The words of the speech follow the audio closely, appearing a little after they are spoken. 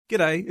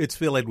G'day, it's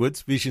Phil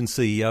Edwards, Vision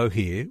CEO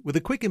here, with a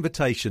quick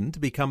invitation to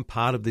become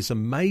part of this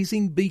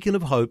amazing beacon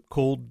of hope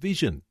called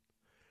Vision.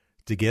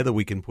 Together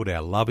we can put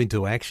our love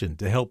into action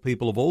to help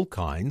people of all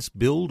kinds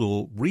build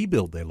or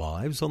rebuild their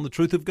lives on the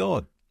truth of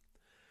God.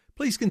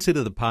 Please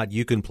consider the part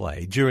you can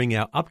play during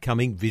our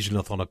upcoming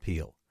Visionathon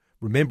appeal,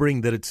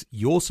 remembering that it's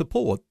your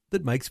support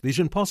that makes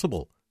Vision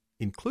possible,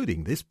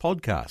 including this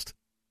podcast.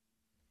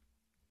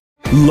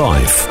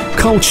 Life,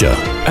 culture,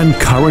 and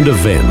current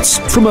events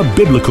from a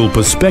biblical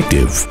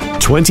perspective.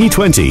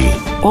 2020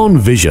 on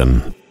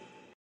Vision.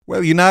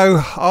 Well, you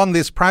know, on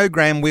this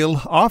program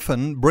we'll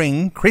often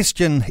bring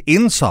Christian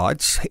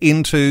insights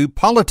into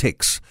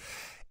politics,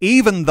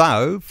 even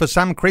though for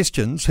some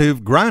Christians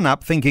who've grown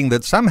up thinking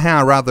that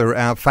somehow or other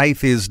our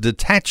faith is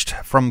detached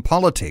from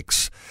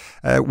politics,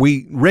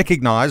 we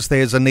recognise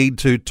there's a need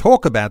to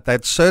talk about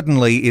that,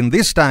 certainly in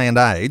this day and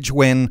age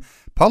when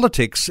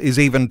politics is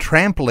even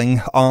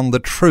trampling on the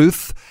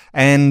truth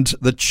and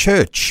the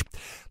church.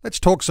 Let's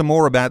talk some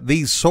more about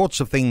these sorts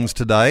of things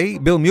today.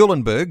 Bill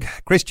Muehlenberg,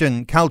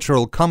 Christian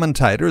cultural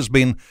commentator, has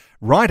been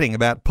writing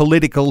about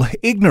political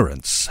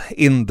ignorance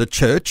in the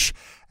church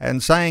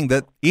and saying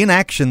that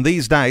inaction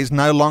these days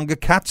no longer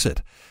cuts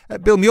it.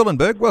 Bill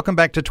Muehlenberg, welcome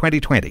back to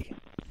 2020.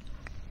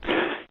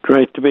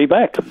 Great to be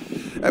back.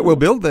 Well,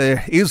 Bill,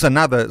 there is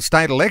another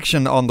state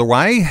election on the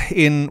way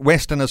in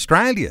Western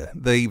Australia.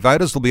 The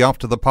voters will be off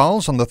to the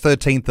polls on the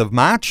 13th of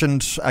March.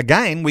 And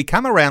again, we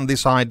come around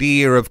this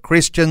idea of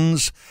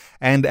Christians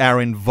and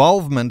our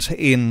involvement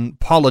in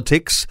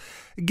politics.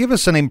 Give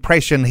us an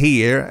impression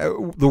here,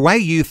 the way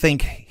you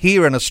think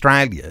here in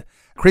Australia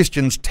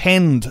Christians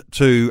tend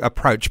to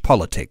approach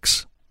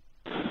politics.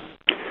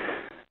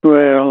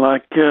 Well,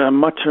 like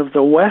much of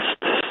the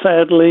West,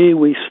 sadly,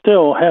 we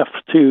still have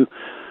to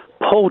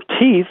pull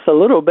teeth a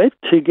little bit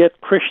to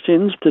get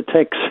Christians to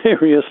take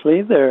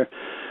seriously their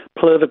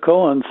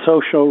political and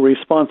social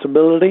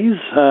responsibilities.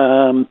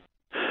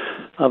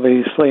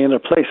 Obviously, in a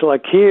place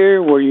like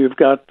here where you've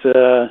got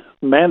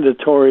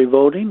mandatory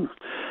voting,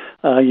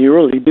 you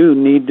really do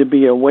need to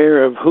be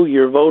aware of who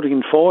you're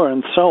voting for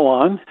and so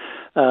on.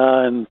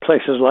 In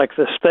places like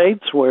the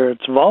States where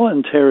it's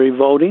voluntary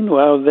voting,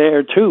 well,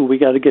 there too, we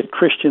got to get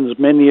Christians,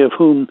 many of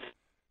whom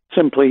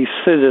simply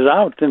sit it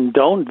out and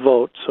don't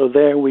vote. So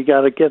there we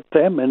got to get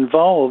them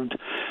involved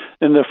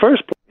in the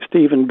first place to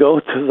even go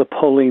to the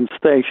polling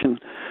station.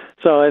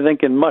 So I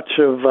think in much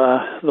of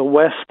the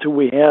West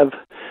we have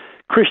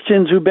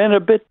Christians who've been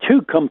a bit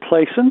too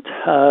complacent,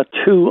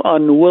 too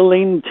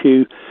unwilling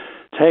to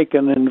take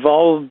an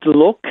involved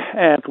look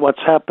at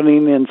what's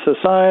happening in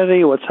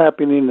society, what's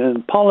happening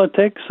in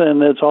politics,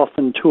 and it's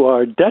often to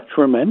our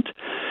detriment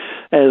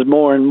as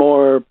more and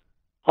more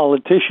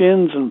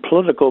politicians and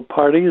political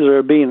parties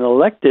are being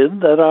elected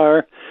that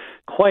are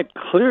quite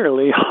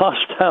clearly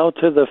hostile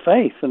to the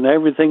faith and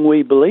everything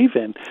we believe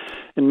in.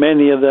 And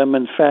many of them,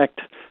 in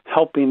fact,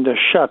 helping to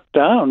shut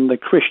down the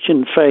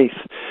Christian faith,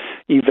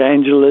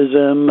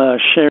 evangelism,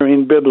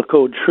 sharing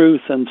biblical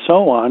truth, and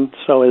so on.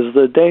 So as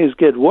the days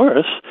get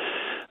worse,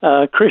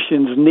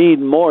 Christians need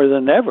more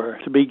than ever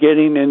to be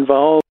getting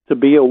involved, to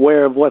be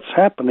aware of what's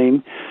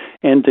happening,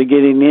 and to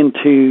getting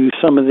into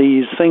some of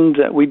these things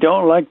that we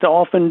don't like to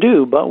often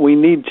do, but we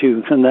need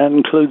to, and that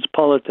includes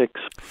politics.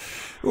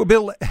 Well,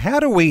 Bill, how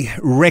do we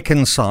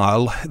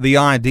reconcile the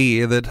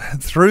idea that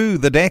through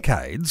the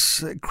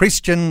decades,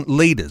 Christian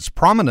leaders,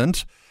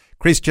 prominent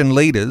Christian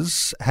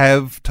leaders,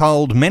 have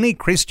told many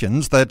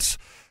Christians that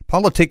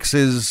politics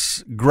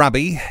is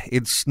grubby,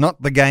 it's not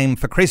the game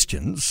for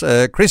Christians.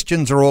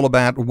 Christians are all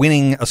about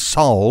winning a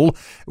soul,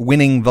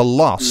 winning the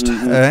lost.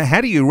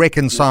 How do you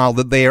reconcile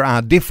that there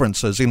are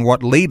differences in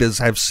what leaders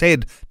have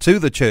said to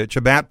the church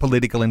about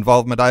political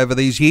involvement over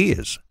these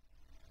years?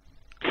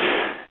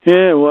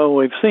 Yeah, well,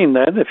 we've seen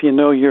that. If you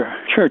know your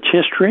church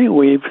history,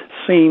 we've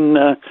seen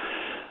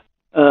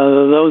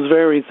those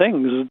very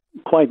things,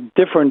 quite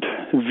different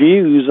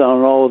views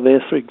on all of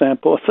this. For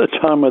example, at the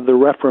time of the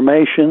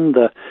Reformation,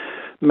 the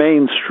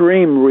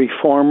mainstream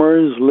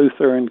reformers,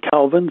 Luther and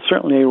Calvin,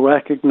 certainly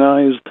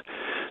recognized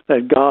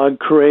that God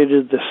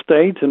created the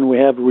state and we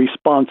have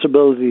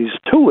responsibilities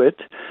to it.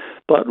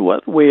 But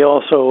what we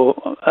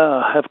also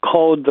have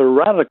called the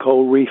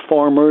radical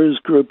reformers,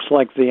 groups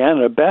like the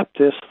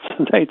Anabaptists,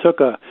 they took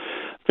a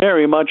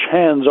very much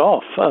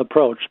hands-off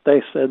approach.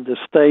 They said the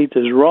state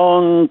is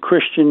wrong,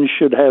 Christians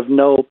should have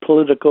no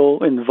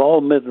political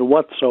involvement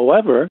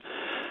whatsoever.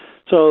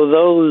 So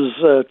those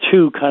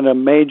two kind of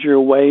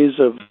major ways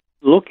of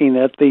looking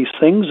at these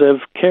things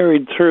have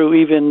carried through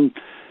even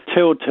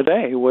till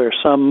today, where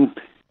some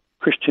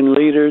Christian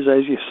leaders,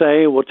 as you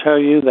say, will tell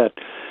you that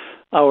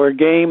our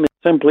game is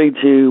simply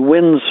to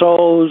win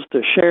souls,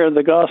 to share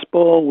the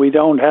gospel. We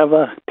don't have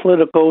a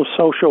political,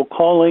 social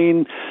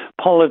calling.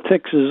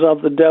 Politics is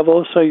of the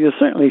devil, so you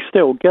certainly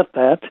still get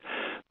that.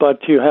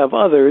 But you have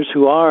others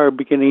who are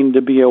beginning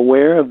to be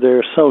aware of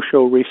their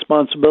social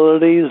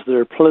responsibilities,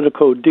 their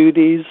political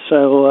duties.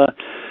 So,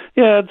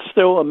 yeah, it's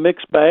still a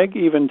mixed bag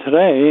even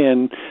today.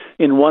 And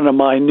in one of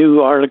my new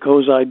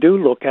articles, I do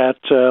look at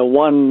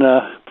one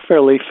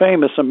fairly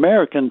famous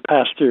American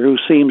pastor who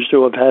seems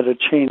to have had a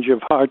change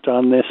of heart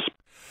on this.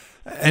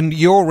 And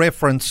your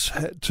reference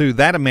to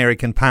that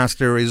American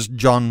pastor is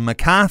John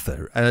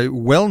MacArthur, a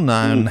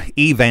well-known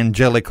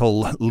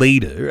evangelical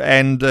leader,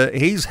 and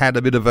he's had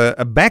a bit of a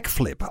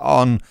backflip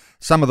on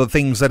some of the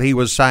things that he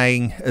was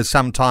saying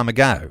some time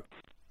ago.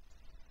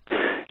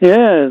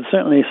 Yeah, it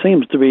certainly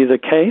seems to be the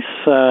case.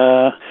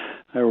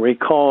 I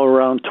recall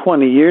around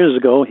 20 years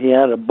ago he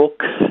had a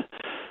book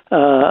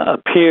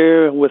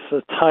appear with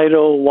the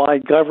title, Why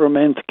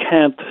Government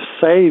Can't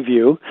Save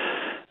You.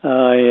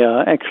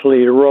 I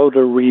actually wrote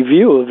a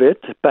review of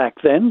it back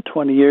then,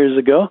 20 years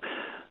ago,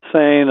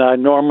 saying I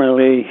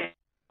normally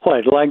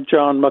quite like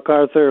John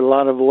MacArthur. A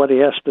lot of what he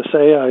has to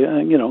say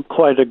I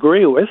quite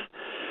agree with,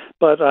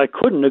 but I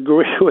couldn't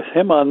agree with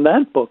him on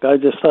that book. I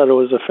just thought it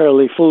was a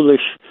fairly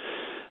foolish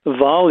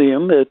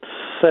volume. It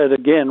said,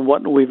 again,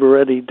 what we've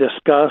already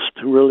discussed.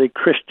 Really,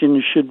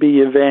 Christians should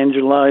be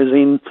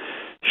evangelizing,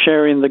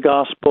 sharing the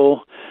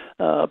gospel.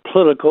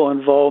 Political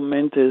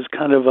involvement is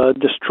kind of a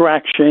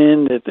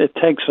distraction. It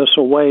takes us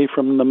away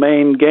from the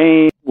main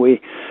game. We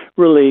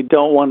really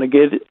don't want to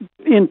get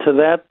into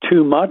that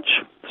too much.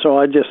 So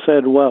I just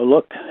said, well,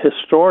 look,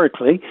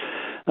 historically,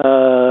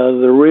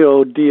 the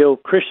real deal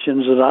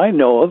Christians that I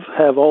know of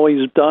have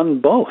always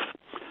done both.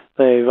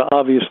 They've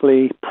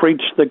obviously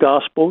preached the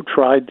gospel,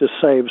 tried to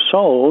save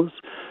souls,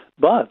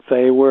 but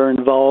they were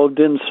involved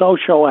in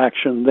social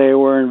action. They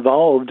were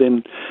involved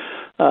in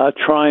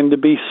trying to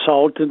be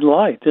salt and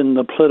light in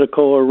the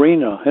political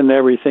arena and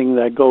everything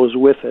that goes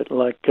with it,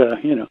 like,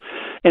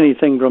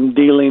 anything from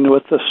dealing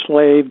with the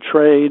slave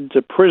trade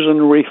to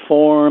prison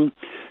reform,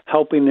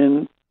 helping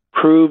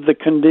improve the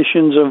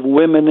conditions of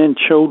women and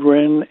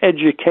children,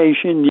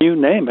 education, you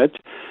name it.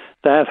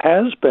 That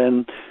has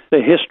been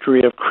the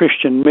history of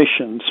Christian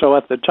mission. So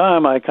at the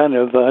time, I kind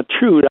of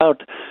chewed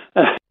out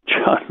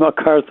John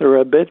MacArthur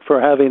a bit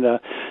for having a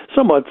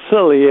somewhat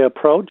silly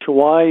approach.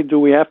 Why do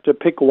we have to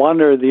pick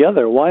one or the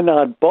other? Why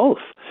not both?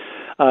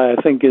 I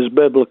think is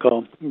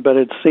biblical. But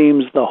it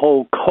seems the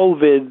whole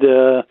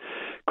COVID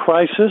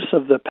crisis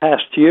of the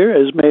past year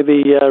has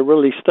maybe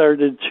really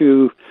started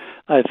to,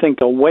 I think,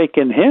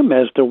 awaken him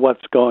as to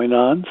what's going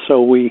on.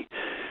 So we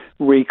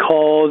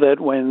recall that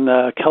when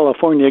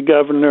California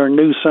Governor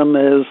Newsom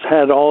has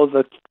had all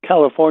the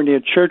California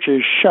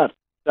churches shut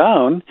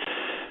down,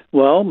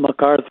 well,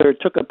 MacArthur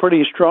took a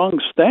pretty strong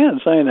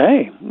stance saying,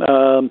 hey,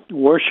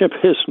 worship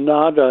is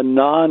not a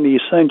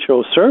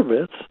non-essential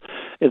service.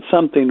 It's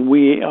something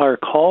we are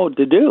called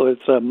to do.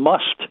 It's a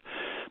must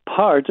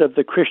part of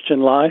the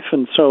Christian life.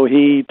 And so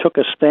he took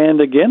a stand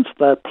against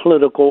that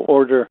political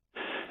order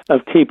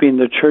of keeping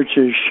the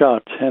churches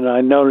shut. And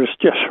I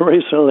noticed just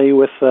recently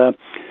with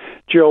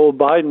Joe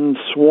Biden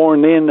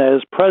sworn in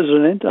as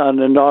president on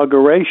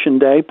Inauguration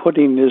Day,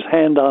 putting his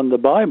hand on the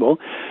Bible,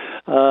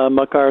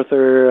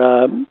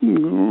 MacArthur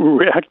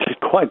reacted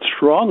quite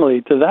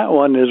strongly to that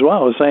one as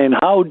well, saying,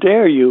 how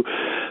dare you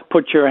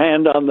put your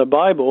hand on the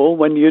Bible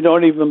when you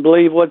don't even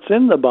believe what's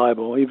in the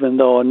Bible? Even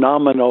though a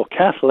nominal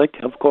Catholic,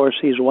 of course,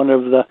 he's one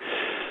of the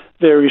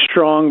very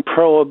strong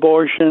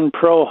pro-abortion,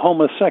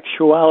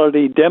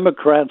 pro-homosexuality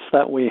Democrats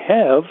that we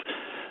have.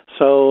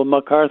 So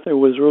MacArthur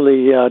was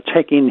really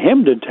taking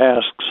him to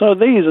task. So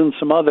these and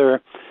some other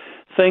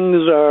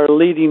things are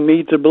leading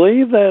me to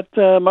believe that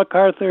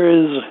MacArthur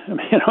is,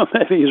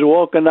 maybe he's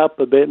woken up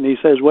a bit and he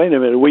says, wait a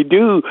minute, we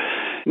do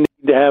need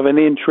to have an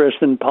interest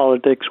in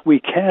politics.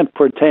 We can't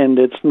pretend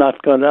it's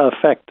not going to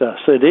affect us.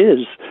 It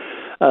is.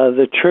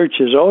 The church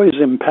is always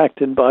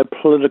impacted by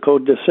political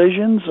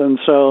decisions, and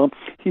so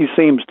he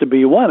seems to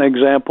be one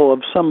example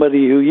of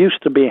somebody who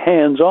used to be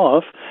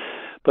hands-off,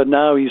 but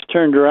now he's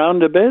turned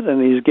around a bit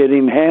and he's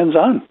getting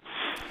hands-on.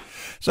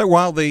 So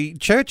while the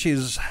church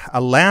is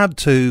allowed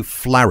to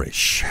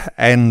flourish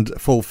and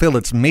fulfill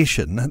its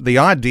mission, the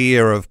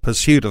idea of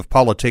pursuit of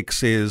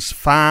politics is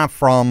far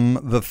from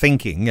the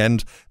thinking,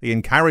 and the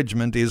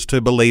encouragement is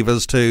to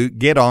believers to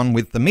get on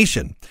with the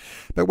mission.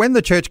 But when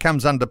the church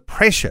comes under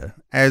pressure,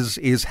 as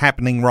is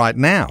happening right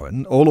now,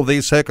 and all of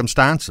these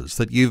circumstances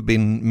that you've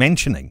been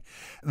mentioning,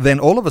 then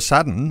all of a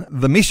sudden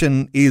the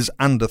mission is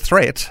under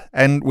threat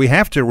and we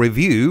have to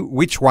review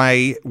which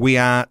way we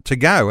are to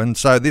go. And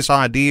so this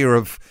idea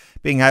of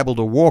being able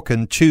to walk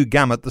and chew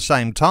gum at the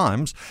same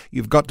times,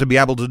 you've got to be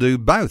able to do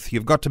both.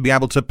 You've got to be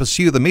able to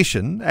pursue the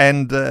mission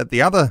and at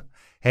the other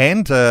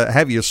hand,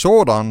 have your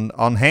sword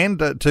on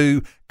hand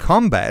to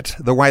combat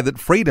the way that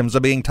freedoms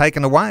are being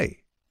taken away.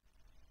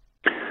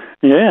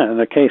 Yeah,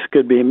 the case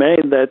could be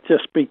made that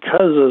just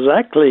because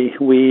exactly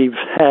we've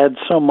had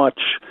so much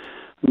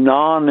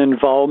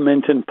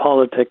non-involvement in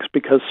politics,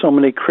 because so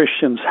many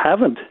Christians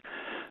haven't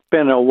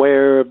been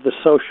aware of the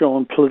social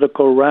and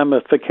political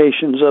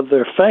ramifications of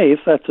their faith,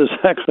 that's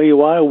exactly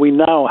why we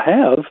now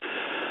have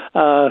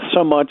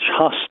so much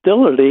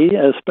hostility,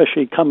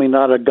 especially coming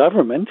out of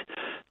government,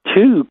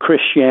 to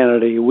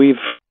Christianity. We've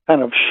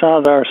kind of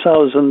shot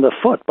ourselves in the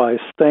foot by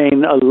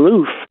staying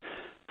aloof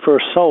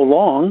for so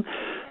long.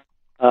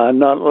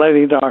 not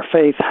letting our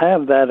faith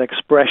have that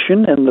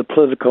expression in the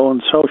political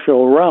and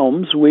social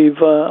realms,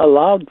 we've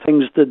allowed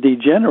things to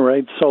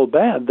degenerate so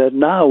bad that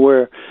now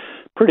we're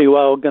pretty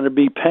well going to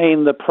be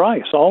paying the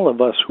price. All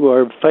of us who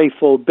are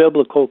faithful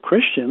biblical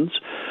Christians,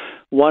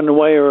 one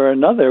way or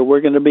another,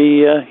 we're going to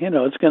be,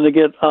 it's going to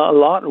get a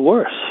lot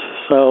worse.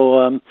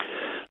 So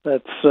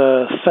that's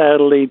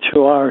sadly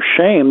to our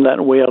shame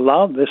that we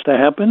allowed this to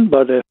happen,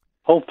 but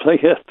hopefully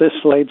at this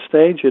late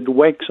stage it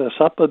wakes us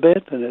up a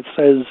bit and it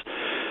says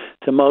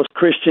to most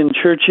Christian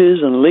churches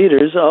and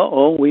leaders,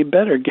 we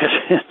better get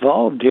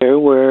involved here.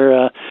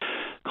 We're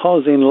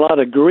causing a lot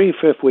of grief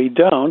if we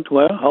don't.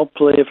 Well,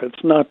 hopefully if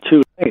it's not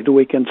too late,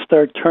 we can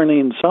start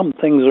turning some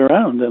things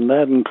around, and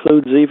that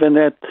includes even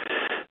at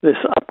this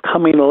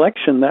upcoming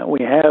election that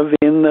we have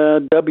in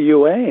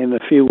WA in a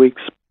few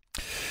weeks.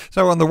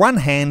 So on the one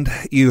hand,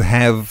 you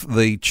have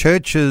the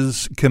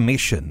church's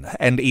commission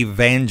and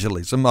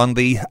evangelism. On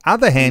the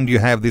other hand, you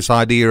have this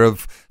idea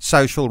of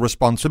social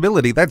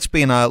responsibility. That's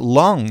been a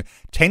long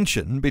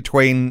tension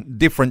between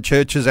different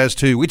churches as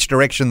to which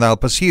direction they'll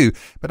pursue.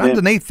 But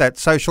underneath that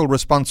social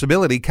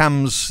responsibility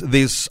comes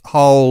this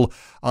whole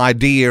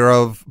idea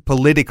of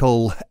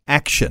political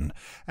action.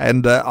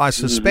 And I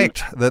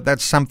suspect that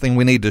that's something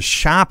we need to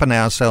sharpen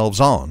ourselves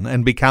on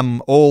and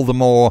become all the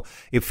more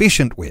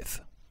efficient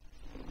with.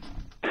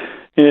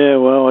 Yeah,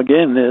 well,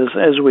 again,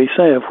 as we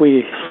say, if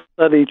we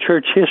study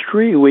church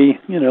history, we've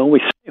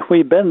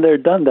been there,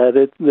 done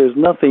that. There's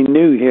nothing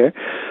new here.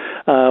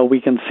 We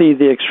can see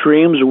the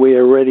extremes. We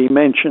already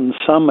mentioned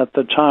some at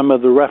the time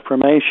of the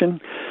Reformation.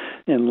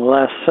 In the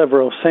last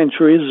several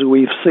centuries,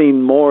 we've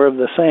seen more of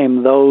the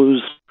same.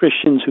 Those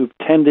Christians who've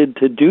tended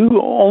to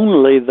do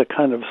only the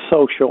kind of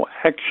social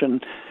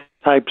action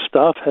type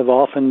stuff have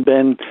often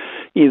been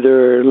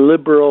either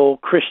liberal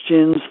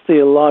Christians,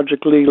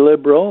 theologically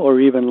liberal, or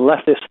even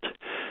leftist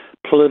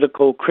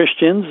political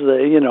Christians.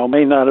 They,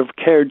 may not have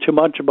cared too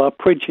much about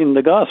preaching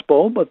the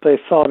gospel, but they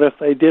thought if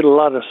they did a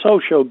lot of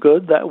social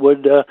good, that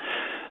would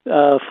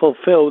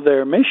fulfill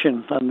their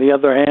mission. On the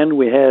other hand,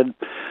 we had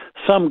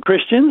some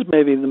Christians,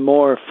 maybe the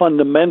more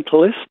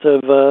fundamentalist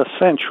of a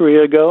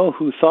century ago,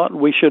 who thought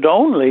we should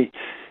only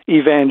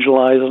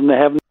evangelize and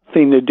have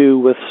nothing to do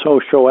with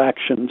social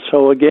action.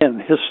 So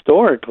again,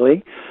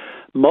 historically,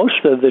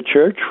 most of the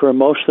church, for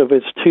most of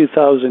its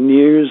 2,000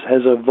 years,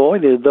 has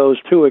avoided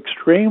those two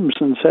extremes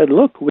and said,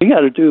 look, we got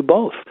to do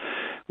both.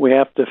 We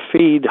have to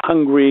feed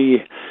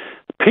hungry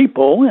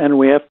people, and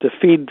we have to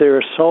feed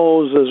their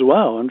souls as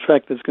well. In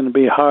fact, it's going to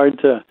be hard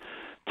to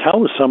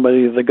tell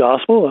somebody the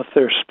gospel if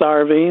they're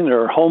starving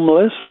or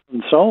homeless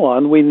and so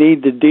on. We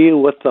need to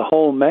deal with the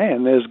whole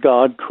man as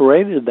God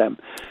created them.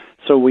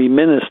 So we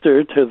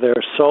minister to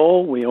their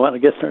soul. We want to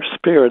get their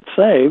spirit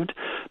saved,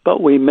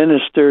 but we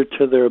minister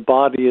to their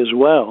body as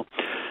well.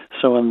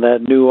 So in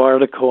that new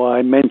article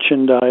I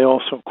mentioned, I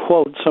also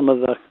quote some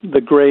of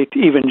the great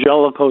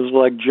evangelicals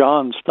like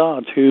John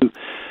Stott, who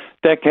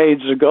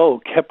decades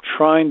ago kept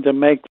trying to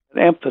make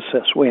that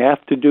emphasis. We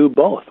have to do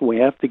both. We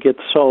have to get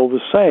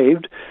souls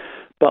saved,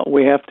 but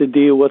we have to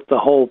deal with the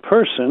whole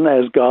person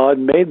as God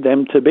made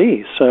them to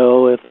be.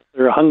 So if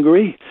they're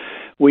hungry,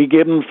 we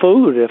give them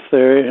food. If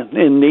they're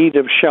in need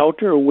of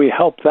shelter, we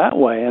help that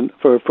way. And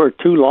for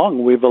too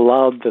long, we've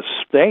allowed the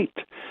state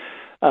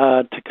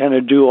to kind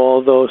of do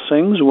all those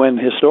things, when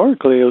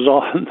historically it was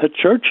often the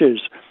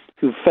churches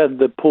who fed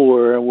the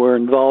poor, were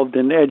involved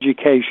in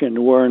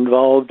education, were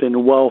involved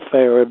in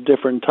welfare of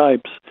different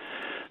types.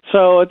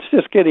 So it's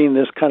just getting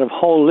this kind of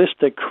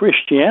holistic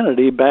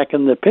Christianity back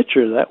in the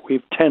picture that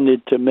we've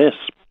tended to miss.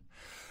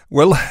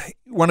 Well,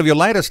 one of your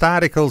latest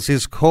articles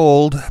is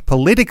called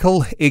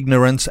Political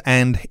Ignorance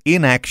and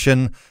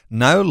Inaction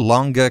No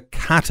Longer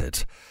Cut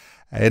It.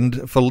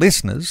 And for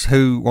listeners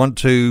who want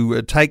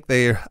to take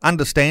their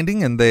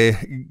understanding and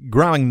their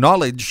growing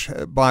knowledge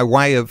by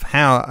way of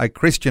how a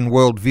Christian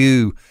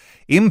worldview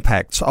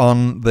impacts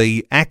on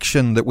the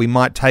action that we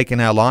might take in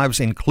our lives,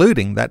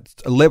 including that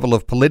level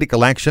of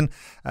political action,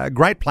 a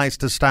great place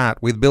to start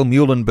with Bill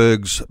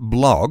Muehlenberg's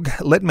blog.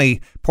 Let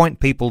me point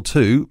people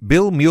to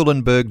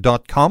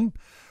billmuehlenberg.com,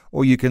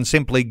 or you can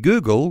simply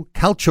Google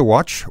Culture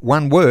Watch,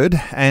 one word,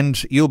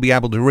 and you'll be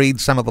able to read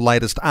some of the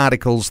latest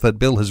articles that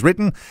Bill has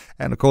written,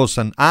 and of course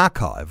an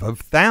archive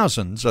of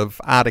thousands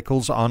of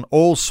articles on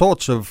all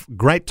sorts of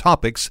great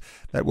topics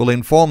that will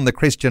inform the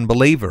Christian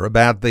believer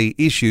about the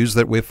issues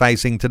that we're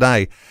facing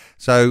today.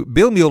 So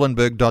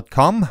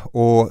billmuehlenberg.com,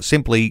 or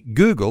simply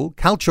Google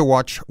Culture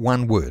Watch,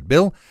 one word.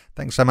 Bill,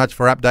 thanks so much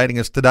for updating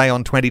us today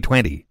on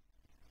 2020.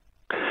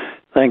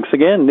 Thanks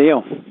again,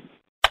 Neil.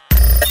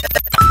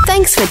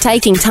 Thanks for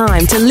taking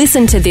time to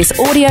listen to this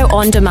audio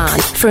on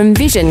demand from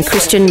Vision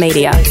Christian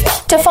Media.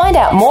 To find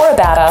out more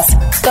about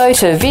us, go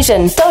to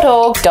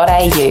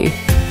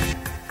vision.org.au.